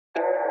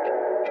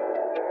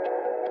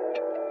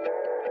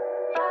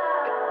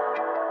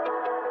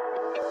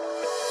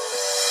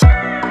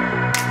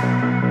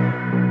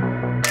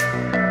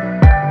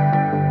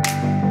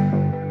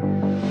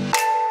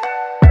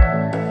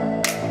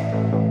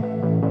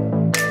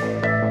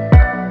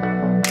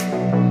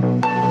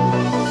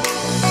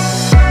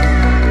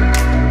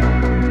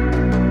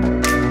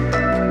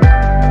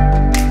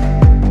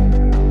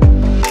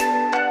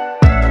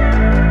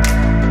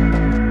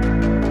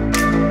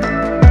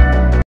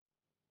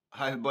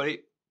Hi everybody,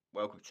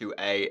 welcome to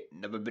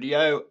another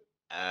video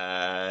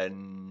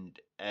and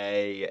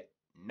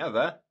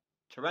another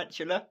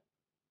tarantula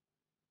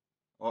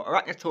or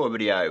arachnosaur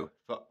video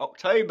for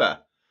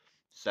October.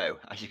 So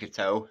as you can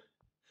tell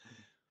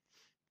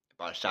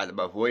by the sound of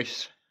my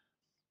voice,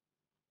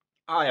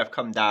 I have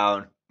come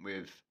down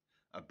with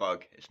a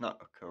bug. It's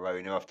not a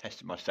corona, I've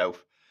tested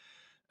myself.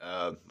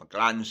 My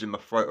glands in my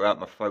throat are out,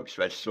 my throat's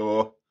red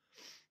sore.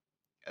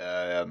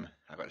 I've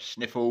got the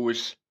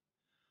sniffles,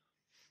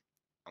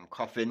 I'm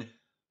coughing.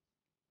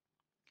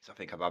 So I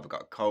think I've either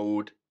got a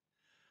cold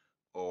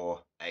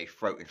or a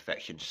throat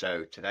infection.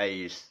 So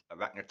today is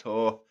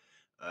arachnosaur.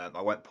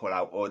 I won't pull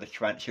out all the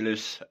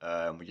tarantulas.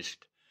 We just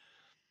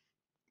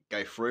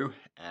go through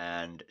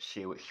and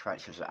see which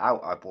tarantulas are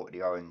out. I brought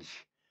the orange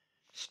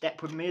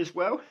step with me as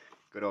well.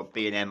 Good old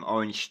B&M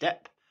orange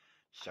step.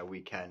 So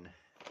we can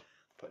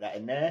put that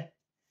in there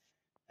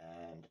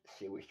and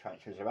see which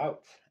tarantulas are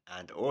out.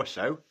 And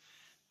also,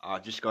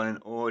 I've just gone and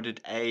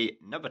ordered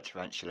another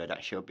tarantula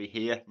that shall be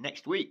here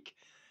next week.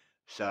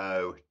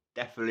 So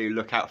definitely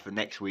look out for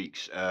next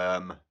week's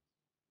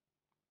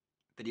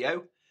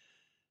video.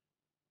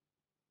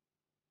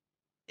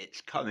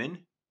 It's coming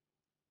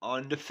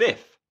on the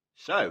 5th.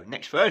 So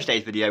next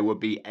Thursday's video will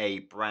be a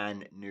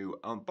brand new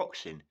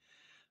unboxing.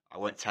 I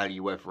won't tell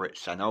you whether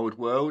it's an old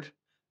world,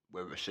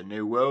 whether it's a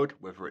new world,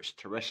 whether it's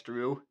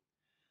terrestrial,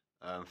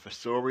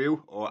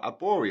 fossorial or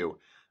arboreal.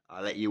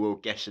 I'll let you all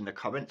guess in the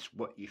comments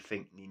what you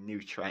think the new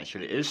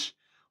tarantula is.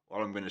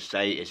 All I'm going to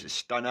say is a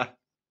stunner.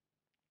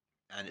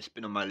 And it's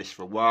been on my list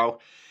for a while.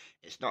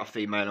 It's not a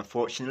female,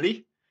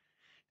 unfortunately.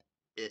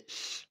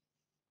 It's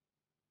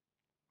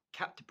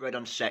captive bred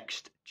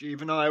unsexed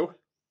juvenile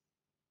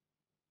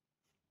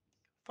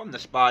from the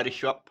spider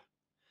shop.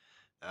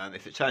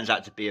 If it turns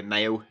out to be a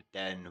male,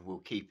 then we'll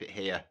keep it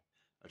here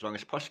as long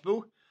as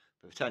possible.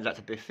 But if it turns out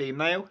to be a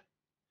female,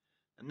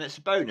 then that's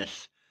a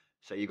bonus.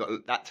 So you've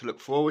got that to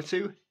look forward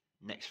to.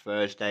 Next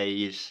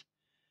Thursday's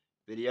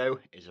video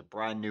is a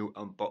brand new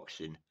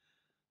unboxing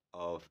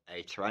of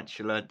a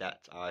tarantula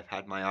that I've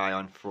had my eye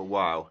on for a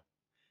while.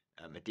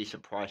 A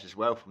decent price as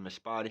well from the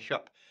spider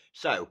shop.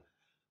 So,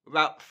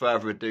 without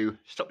further ado,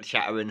 stop the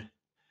chattering.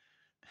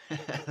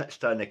 Let's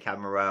turn the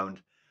camera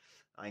around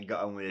and get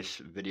on with this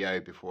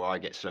video before I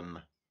get some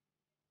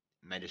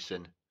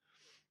medicine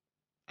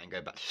and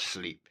go back to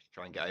sleep.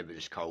 Try and get over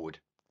this cold.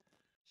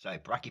 So,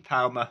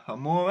 Brachypalma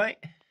amore. Can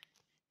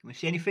we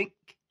see anything?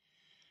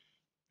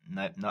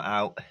 Nope, not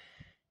out.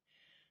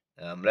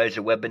 Loads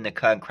of webbing, the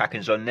current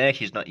kraken's on there.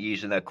 She's not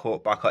using her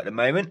cork buck at the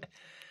moment,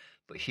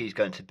 but she's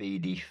going to be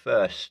the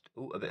first.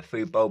 Oh, a bit of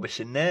food bulbous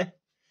in there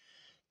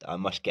that I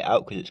must get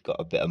out because it's got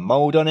a bit of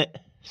mould on it,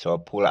 so I'll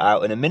pull it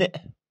out in a minute.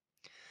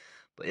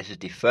 But this is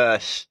the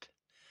first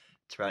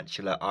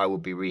tarantula I will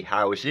be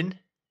rehousing.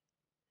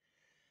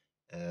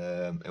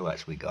 Who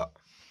else we got?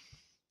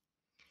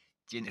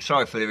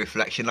 Sorry for the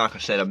reflection, like I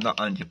said, I'm not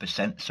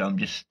 100%, so I'm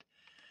just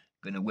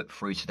going to whip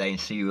through today and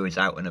see who is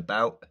out and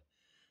about.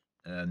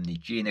 The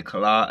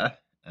geniculata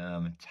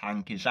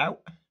tank is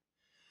out.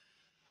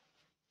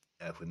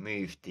 If we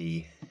move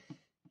the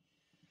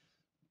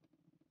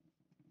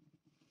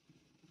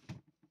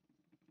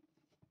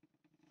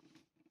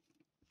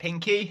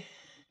Pinky,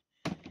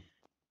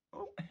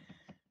 oh.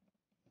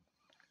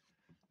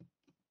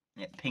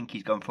 Yeah,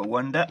 Pinky's gone for a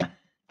wander.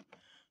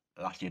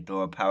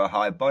 Lasiodora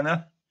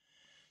parahybona.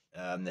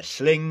 The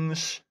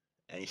slings,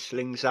 any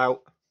slings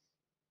out.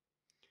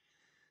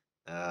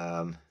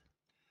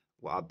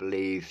 What I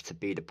believe to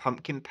be the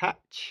pumpkin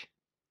patch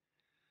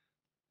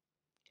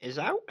is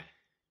out.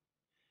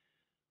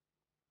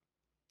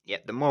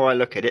 Yep, the more I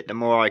look at it, the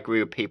more I agree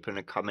with people in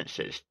the comments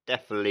that it's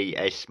definitely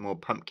a small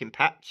pumpkin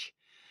patch.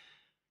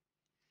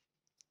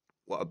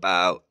 What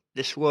about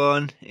this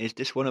one? Is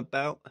this one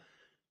about?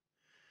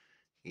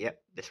 Yep,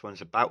 this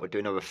one's about. We'll do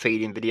another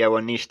feeding video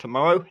on these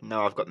tomorrow.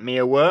 Now I've got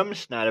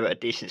mealworms. Now they're at a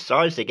decent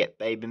size. They get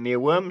baby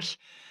mealworms.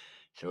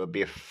 So it'll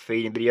be a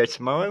feeding video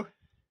tomorrow.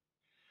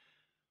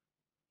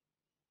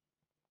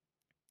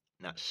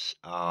 That's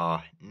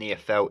our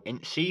Neophel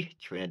Incy,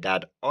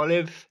 Trinidad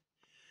Olive.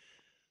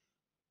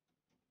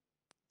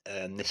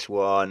 And this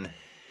one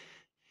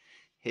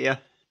here,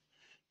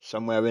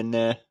 somewhere in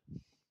there.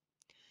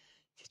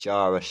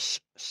 Tijarus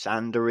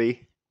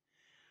sanderi,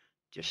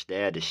 just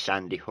there, the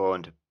sandy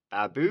horned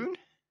baboon.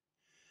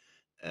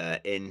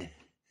 In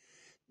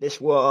this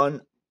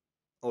one,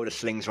 all the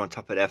slings are on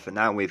top of there for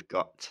now. We've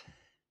got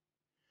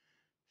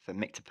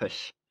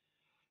Phomictopus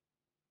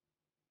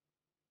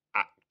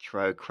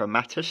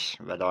Actrochromatus,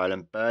 Red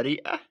Island bird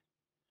eater.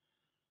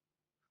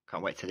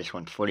 Can't wait till this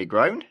one's fully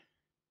grown.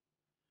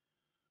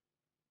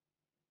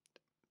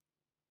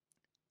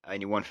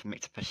 Only one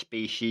Phomictopus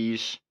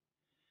species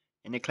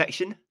in the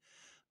collection.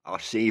 I'll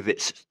see if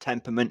its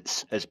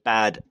temperament's as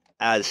bad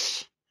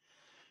as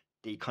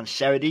the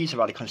Concerides. I've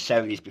had the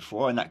Concerides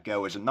before, and that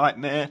girl was a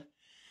nightmare.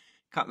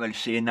 Can't really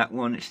see in that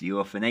one. It's the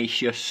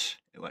Orphanaceous.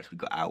 Who else we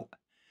got out?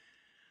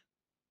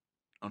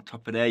 On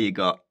top of there, you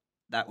got,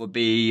 that would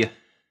be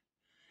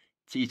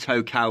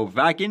Tito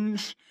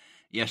Calvagins.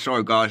 Yeah,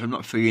 sorry guys, I'm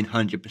not feeling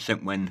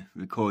 100% when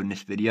recording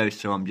this video,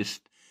 so I'm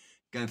just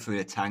going through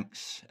the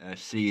tanks,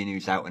 seeing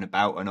who's out and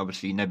about, and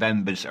obviously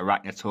November's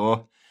Arachna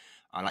Tour.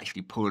 I'll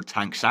actually pull the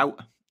tanks out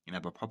and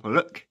have a proper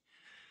look.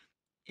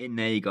 In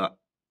there you got,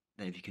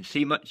 I don't know if you can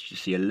see much, you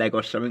see a leg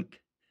or something.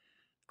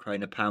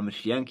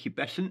 Chronopalmus Yankee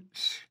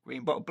Besants,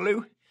 green bottle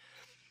blue.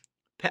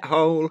 Pet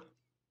hole.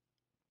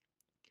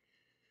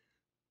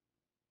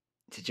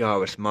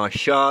 Tajarus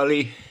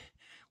Marshali.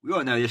 We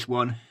all know this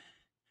one.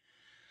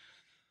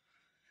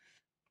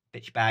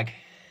 Bitch bag.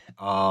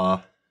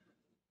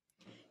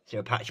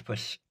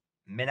 Zeropatchpus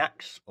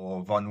Minax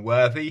or Von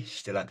Worthy.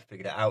 Still haven't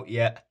figured it out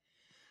yet.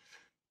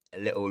 A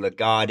little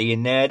Lagardi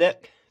in there,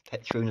 look.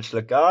 Petronus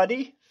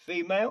Lagardi,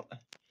 female.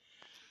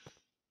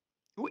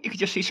 Ooh, you can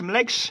just see some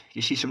legs.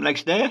 You see some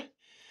legs there.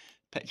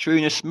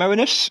 Petronus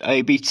Marinus,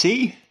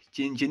 ABT,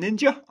 Ginger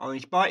Ninja,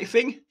 orange bitey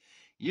thing.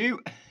 You.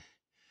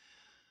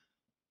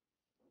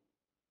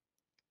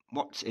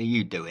 What are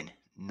you doing,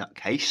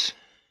 nutcase?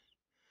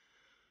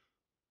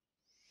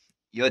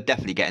 You're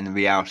definitely getting the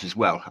reals as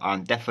well.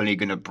 I'm definitely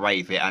going to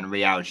brave it and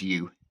reals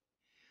you.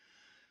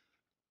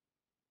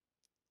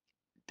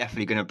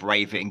 Definitely going to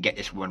brave it and get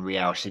this one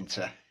reals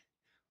into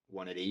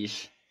one of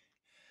these.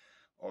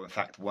 Or in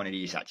fact, one of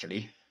these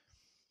actually.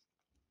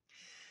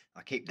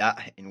 I'll keep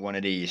that in one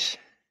of these.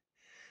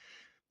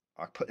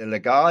 I'll put the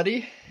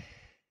Lagardi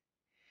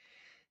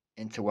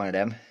into one of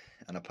them.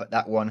 And I'll put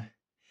that one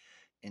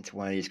into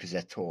one of these because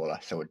they're taller.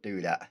 So we'll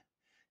do that.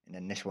 And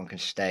then this one can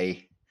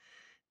stay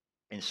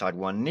inside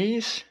one of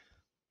these.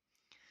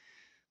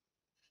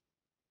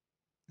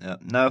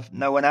 No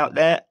one out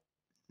there.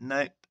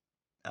 Nope.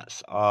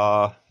 That's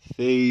our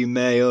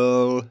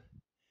female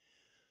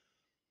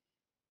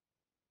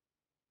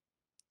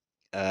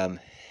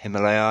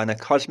Himalayana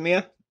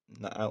Cosmia.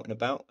 Not out and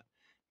about.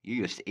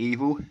 You just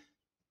evil.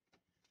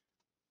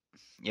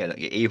 Yeah, look,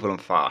 you're evil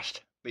and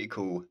fast. Pretty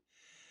cool.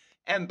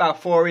 M.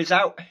 Balfouri's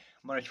out.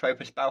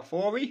 Monotropus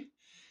balfouri.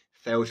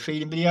 Failed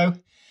feeding video.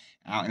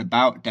 Out and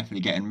about.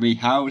 Definitely getting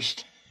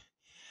rehoused.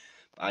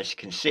 But as you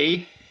can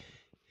see,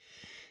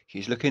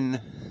 she's looking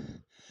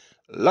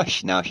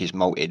lush now she's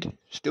molted.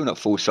 Still not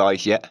full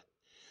size yet,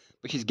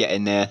 but she's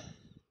getting there.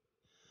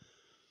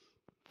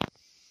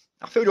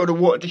 I filled all the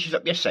water dishes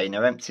up yesterday and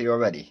they're empty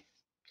already.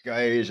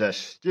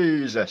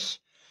 Jesus.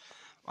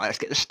 Right, let's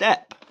get the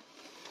step.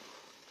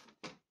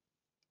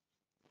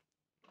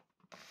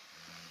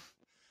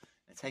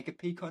 Let's take a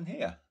peek on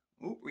here.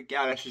 Oh,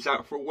 Regalis is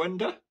out for a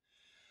wander.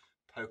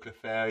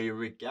 Poecilotheria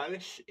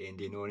regalis,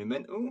 Indian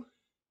ornamental.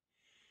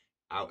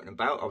 Out and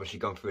about, obviously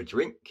gone for a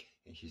drink.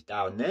 And she's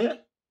down there.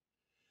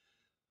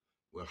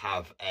 We'll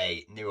have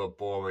a newer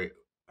boreal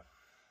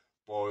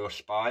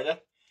spider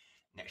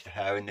next to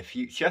her in the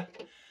future.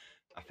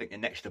 I think the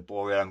next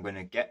boreal I'm going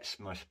to get is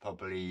most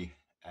probably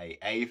a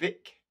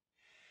Avic.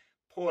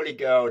 Poorly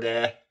girl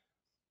there.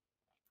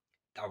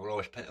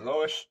 Davroloris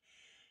pentaloris.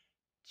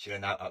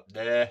 Chilling out up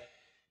there.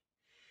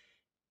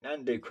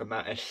 Nandu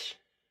chromatis.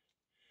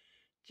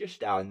 Just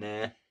down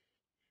there.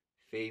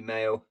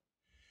 Female.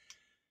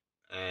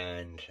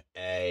 And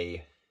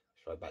a,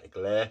 sorry about the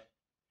glare.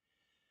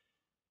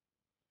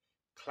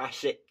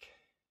 Classic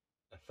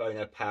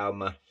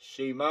Aphonopalma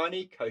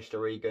Sumani, Costa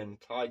Rican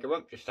tiger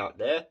rump, just out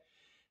there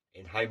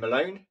in Home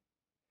Alone.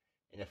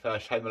 In the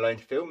first Home Alone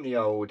film, the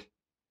old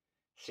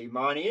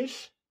Sumani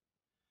is.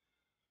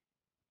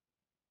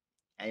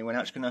 Anyone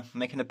else going to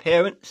make an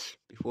appearance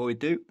before we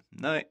do?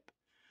 Nope.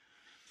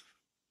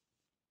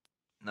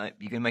 Nope,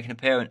 you're going to make an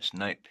appearance?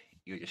 Nope,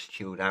 you're just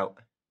chilled out.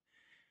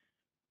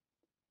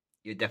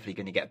 You're definitely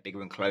going to get a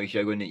bigger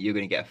enclosure. You're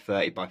going to get a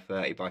 30 by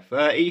 30 by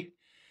 30.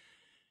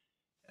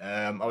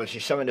 Obviously,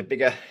 some of the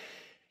bigger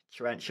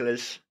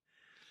tarantulas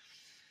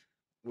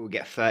will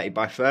get 30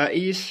 by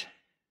 30s.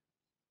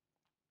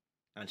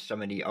 And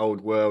some of the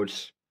old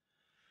worlds,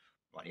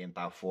 like the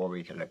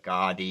Balfouri, the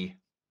Lagardi,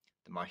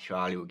 the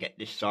Marshali will get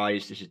this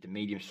size. This is the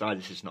medium size.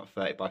 This is not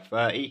 30 by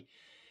 30.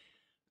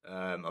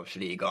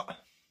 Obviously, you got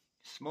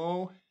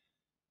small,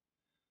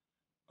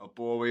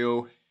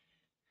 arboreal,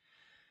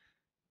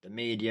 the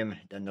medium,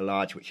 then the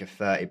large, which are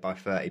 30 by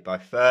 30 by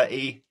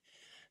 30.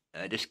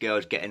 This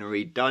girl's getting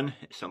redone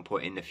at some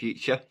point in the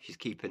future. She's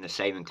keeping the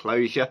same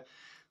enclosure.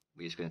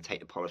 We're just going to take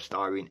the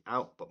polystyrene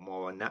out, but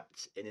more on that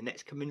in the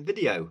next coming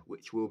video,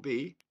 which will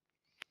be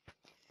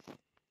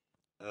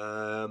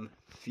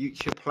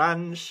future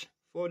plans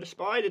for the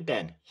spider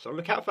den. So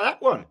look out for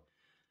that one.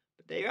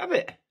 But there you have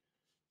it.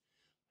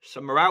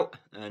 Some are out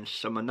and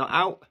some are not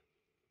out.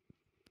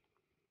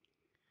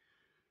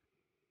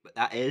 But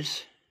that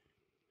is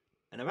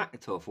an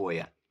Arachnator for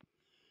you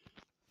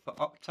for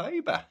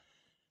October.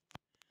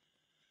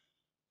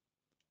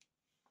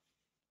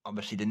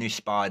 Obviously, the new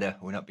spider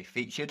will not be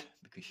featured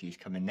because she's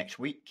coming next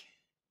week.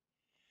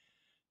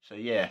 So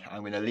yeah,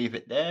 I'm going to leave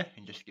it there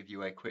and just give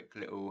you a quick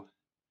little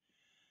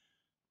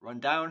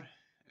rundown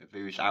of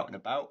who's out and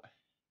about.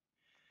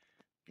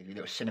 Give you a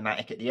little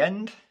cinematic at the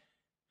end.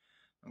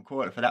 I'm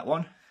calling for that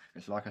one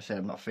because, like I said,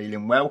 I'm not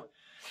feeling well.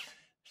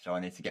 So I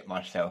need to get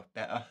myself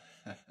better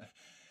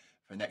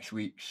for next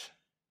week's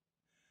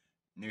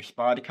new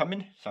spider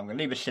coming, so I'm going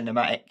to leave a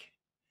cinematic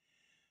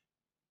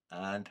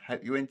and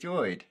hope you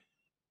enjoyed.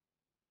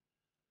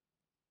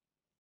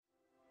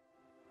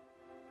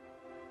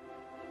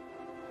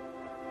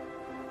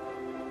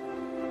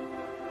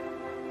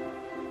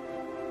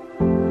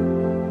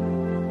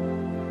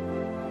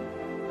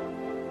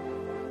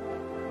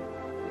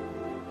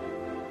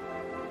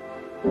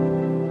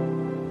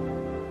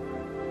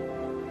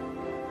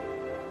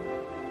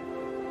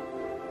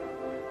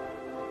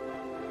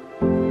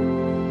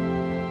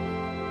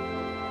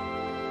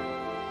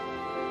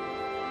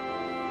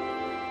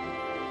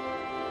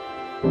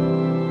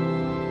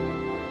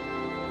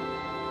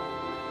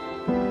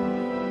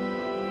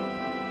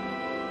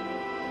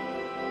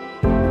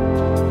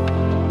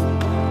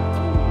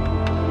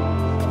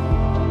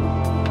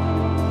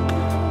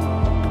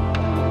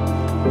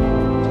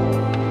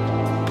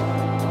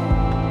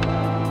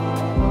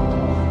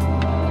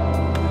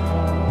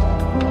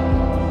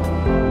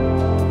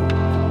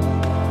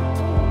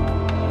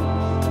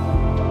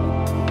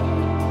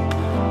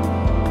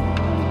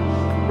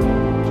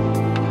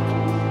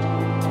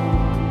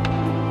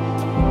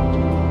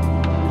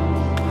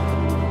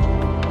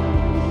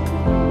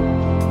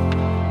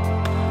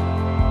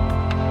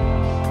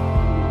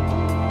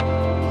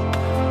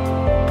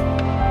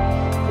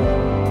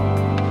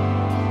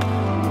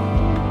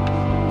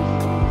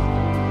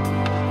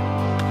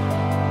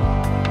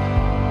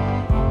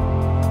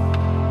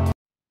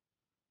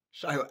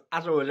 So,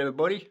 as always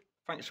everybody,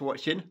 thanks for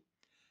watching.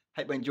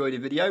 Hope you enjoyed the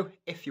video.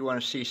 If you want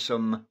to see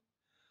some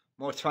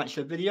more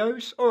tarantula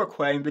videos or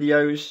aquarium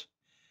videos,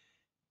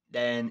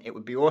 then it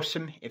would be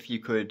awesome if you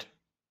could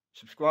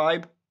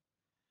subscribe,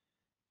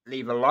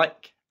 leave a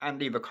like and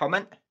leave a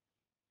comment,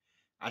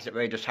 as it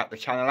really does help the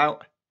channel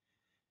out.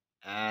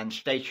 And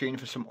stay tuned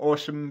for some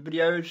awesome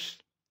videos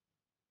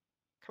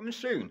coming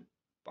soon.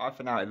 Bye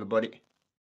for now everybody.